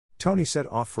Tony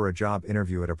set off for a job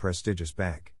interview at a prestigious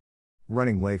bank.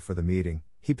 Running late for the meeting,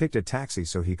 he picked a taxi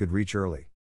so he could reach early.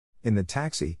 In the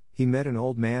taxi, he met an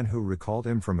old man who recalled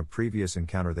him from a previous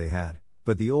encounter they had,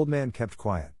 but the old man kept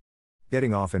quiet.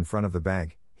 Getting off in front of the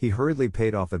bank, he hurriedly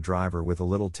paid off the driver with a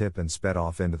little tip and sped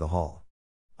off into the hall.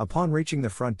 Upon reaching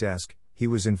the front desk, he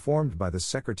was informed by the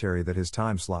secretary that his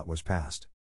time slot was past.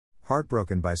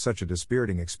 Heartbroken by such a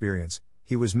dispiriting experience,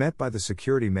 he was met by the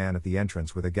security man at the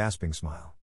entrance with a gasping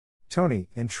smile. Tony,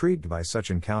 intrigued by such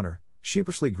encounter,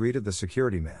 sheepishly greeted the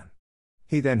security man.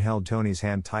 He then held Tony's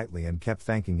hand tightly and kept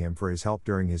thanking him for his help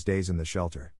during his days in the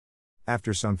shelter.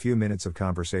 After some few minutes of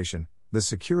conversation, the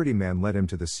security man led him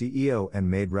to the CEO and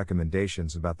made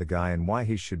recommendations about the guy and why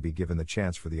he should be given the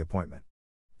chance for the appointment.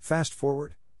 Fast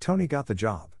forward, Tony got the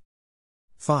job.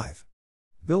 5.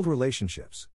 Build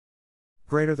relationships.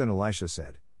 Greater than Elisha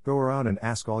said, go around and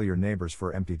ask all your neighbors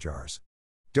for empty jars.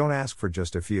 Don't ask for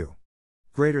just a few.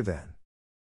 Greater than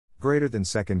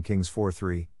 2 Kings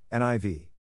 4:3, NIV.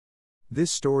 This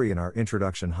story in our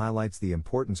introduction highlights the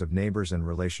importance of neighbors and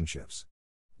relationships.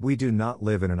 We do not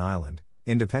live in an island,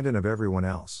 independent of everyone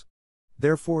else.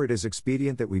 Therefore, it is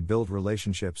expedient that we build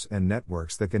relationships and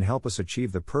networks that can help us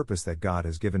achieve the purpose that God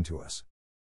has given to us.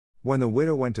 When the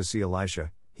widow went to see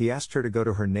Elisha, he asked her to go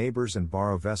to her neighbors and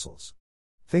borrow vessels.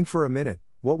 Think for a minute,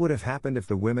 what would have happened if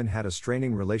the woman had a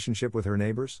straining relationship with her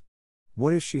neighbors?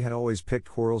 What if she had always picked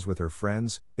quarrels with her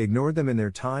friends, ignored them in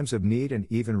their times of need, and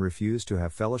even refused to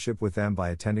have fellowship with them by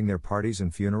attending their parties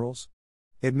and funerals?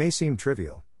 It may seem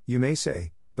trivial, you may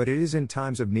say, but it is in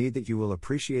times of need that you will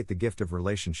appreciate the gift of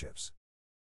relationships.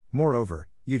 Moreover,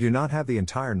 you do not have the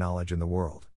entire knowledge in the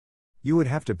world. You would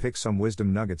have to pick some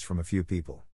wisdom nuggets from a few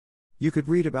people. You could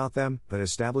read about them, but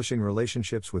establishing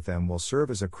relationships with them will serve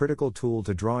as a critical tool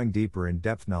to drawing deeper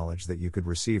in-depth knowledge that you could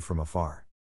receive from afar.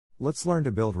 Let's learn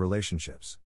to build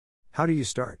relationships. How do you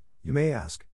start, you may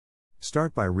ask?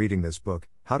 Start by reading this book,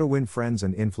 How to Win Friends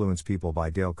and Influence People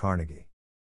by Dale Carnegie.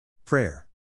 Prayer.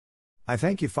 I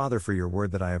thank you, Father, for your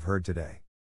word that I have heard today.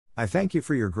 I thank you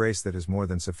for your grace that is more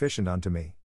than sufficient unto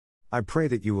me. I pray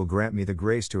that you will grant me the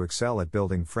grace to excel at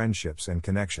building friendships and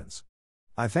connections.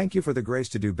 I thank you for the grace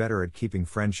to do better at keeping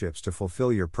friendships to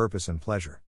fulfill your purpose and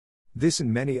pleasure. This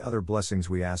and many other blessings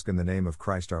we ask in the name of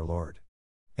Christ our Lord.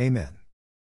 Amen.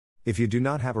 If you do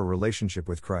not have a relationship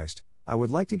with Christ, I would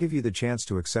like to give you the chance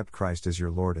to accept Christ as your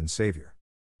Lord and Savior.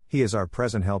 He is our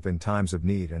present help in times of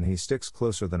need, and He sticks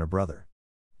closer than a brother.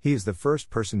 He is the first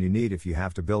person you need if you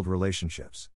have to build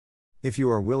relationships. If you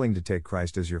are willing to take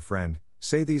Christ as your friend,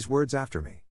 say these words after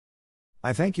me.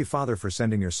 I thank you, Father, for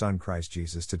sending your Son Christ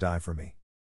Jesus to die for me.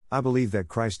 I believe that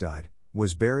Christ died,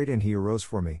 was buried, and He arose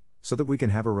for me, so that we can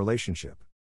have a relationship.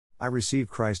 I receive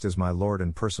Christ as my Lord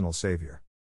and personal Savior.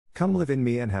 Come live in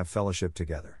me and have fellowship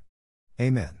together.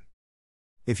 Amen.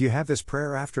 If you have this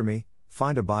prayer after me,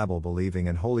 find a Bible-believing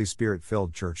and Holy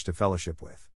Spirit-filled church to fellowship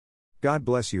with. God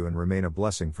bless you and remain a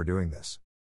blessing for doing this.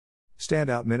 Stand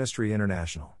Out Ministry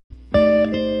International.